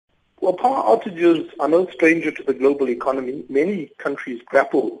Well, power outages are no stranger to the global economy. Many countries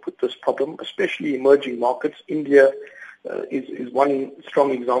grapple with this problem, especially emerging markets. India is one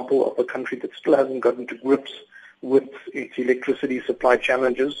strong example of a country that still hasn't gotten to grips with its electricity supply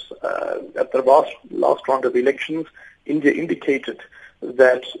challenges. At the last round of elections, India indicated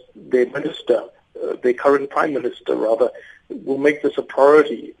that their current prime minister will make this a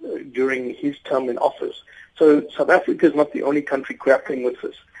priority during his term in office. So South Africa is not the only country grappling with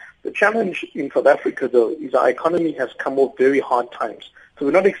this. The challenge in South Africa, though, is our economy has come off very hard times. So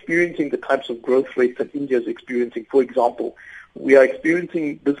we're not experiencing the types of growth rates that India is experiencing. For example, we are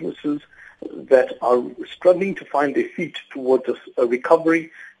experiencing businesses that are struggling to find their feet towards a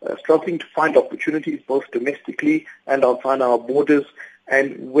recovery, struggling to find opportunities both domestically and outside our borders.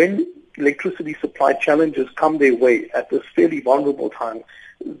 And when electricity supply challenges come their way at this fairly vulnerable time,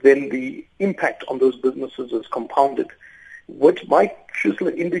 then the impact on those businesses is compounded. What Mike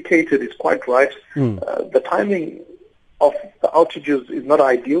Schussler indicated is quite right. The timing of the outages is not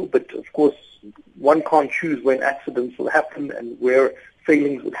ideal, but of course one can't choose when accidents will happen and where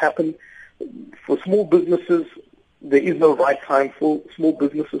failings would happen. For small businesses, there is no right time. For small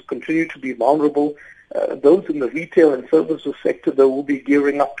businesses continue to be vulnerable. Those in the retail and services sector, though, will be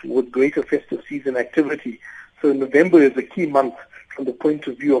gearing up towards greater festive season activity. So November is a key month from the point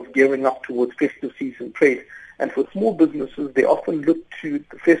of view of gearing up towards festive season trade. And for small businesses, they often look to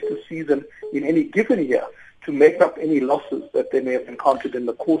the festive season in any given year to make up any losses that they may have encountered in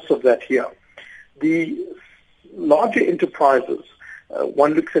the course of that year. The larger enterprises,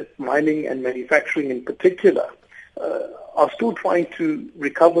 one looks at mining and manufacturing in particular, are still trying to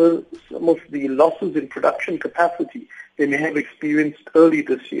recover some of the losses in production capacity they may have experienced early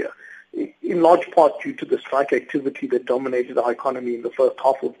this year, in large part due to the strike activity that dominated our economy in the first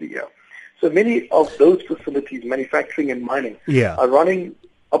half of the year. So many of those facilities, manufacturing and mining, are running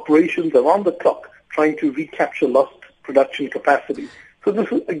operations around the clock, trying to recapture lost production capacity. So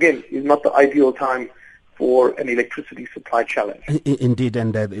this, again, is not the ideal time for an electricity supply challenge. Indeed,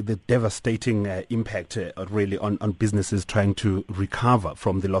 and the devastating impact really on businesses trying to recover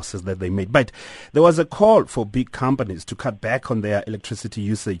from the losses that they made. But there was a call for big companies to cut back on their electricity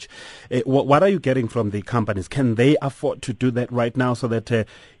usage. What are you getting from the companies? Can they afford to do that right now so that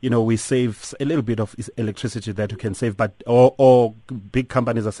we save a little bit of electricity that we can save? But or big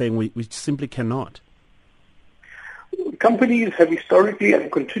companies are saying we simply cannot. Companies have historically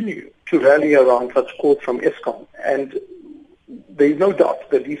and continue to rally around such calls from Eskom, and there is no doubt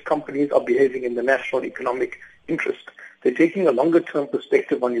that these companies are behaving in the national economic interest. They're taking a longer-term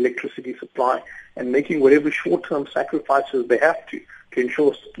perspective on electricity supply and making whatever short-term sacrifices they have to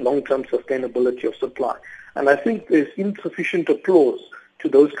ensure long-term sustainability of supply. And I think there's insufficient applause to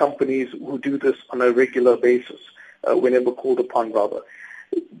those companies who do this on a regular basis, whenever called upon, rather.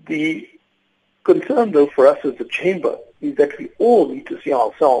 The concern, though, for us as a chamber is that we all need to see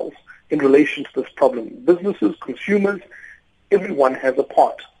ourselves in relation to this problem. Businesses, consumers, everyone has a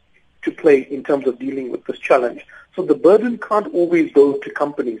part to play in terms of dealing with this challenge. So the burden can't always go to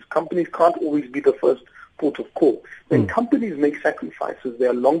companies. Companies can't always be the first port of call. When companies make sacrifices,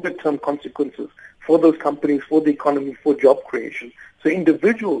 there are longer-term consequences for those companies, for the economy, for job creation. So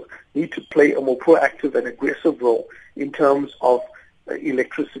individuals need to play a more proactive and aggressive role in terms of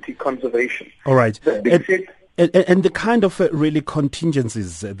electricity conservation. All right. That being said, and the kind of really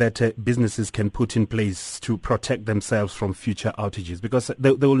contingencies that businesses can put in place to protect themselves from future outages, because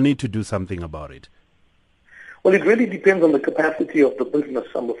they will need to do something about it. Well, it really depends on the capacity of the business,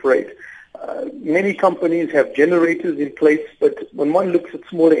 I'm afraid. Many companies have generators in place, but when one looks at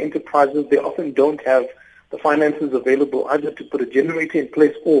smaller enterprises, they often don't have the finances available either to put a generator in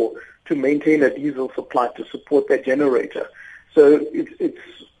place or to maintain a diesel supply to support that generator. So it's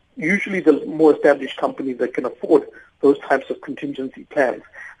usually the more established companies that can afford those types of contingency plans.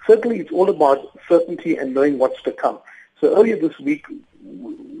 Certainly, it's all about certainty and knowing what's to come. So earlier this week,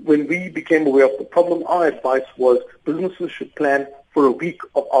 when we became aware of the problem, our advice was businesses should plan for a week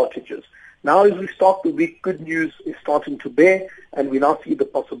of outages. Now, as we start the week, good news is starting to bear, and we now see the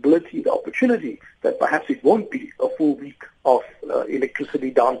possibility, the opportunity, that perhaps it won't be a full week of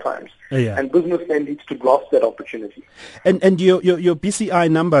electricity downtimes. And business then needs to grasp that opportunity. And your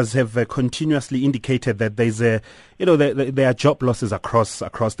BCI numbers have continuously indicated that there's there are job losses across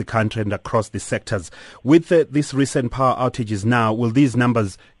the country and across the sectors. With these recent power outages now, will these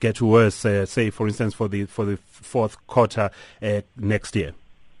numbers get worse? Say, for instance, for the fourth quarter next year.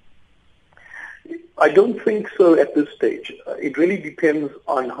 I don't think so at this stage. It really depends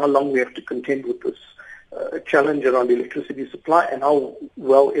on how long we have to contend with this challenge around electricity supply and how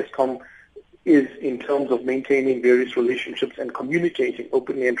well Eskom is in terms of maintaining various relationships and communicating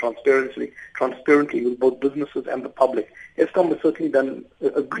openly and transparently with both businesses and the public. Eskom has certainly done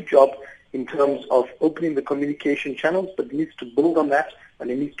a good job in terms of opening the communication channels, but it needs to build on that, and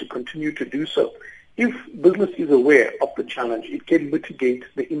it needs to continue to do so. If business is aware of the challenge, it can mitigate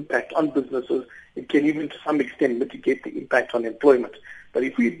the impact on businesses. It can even to some extent mitigate the impact on employment. But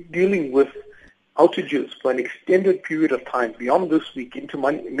if we're dealing with outages for an extended period of time, beyond this week, into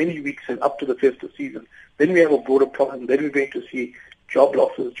many weeks and up to the festive season, then we have a broader problem. Then we're going to see job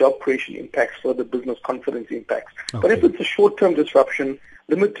losses, job creation impacts, further business confidence impacts. Okay. But if it's a short-term disruption,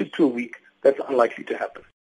 limited to a week, that's unlikely to happen.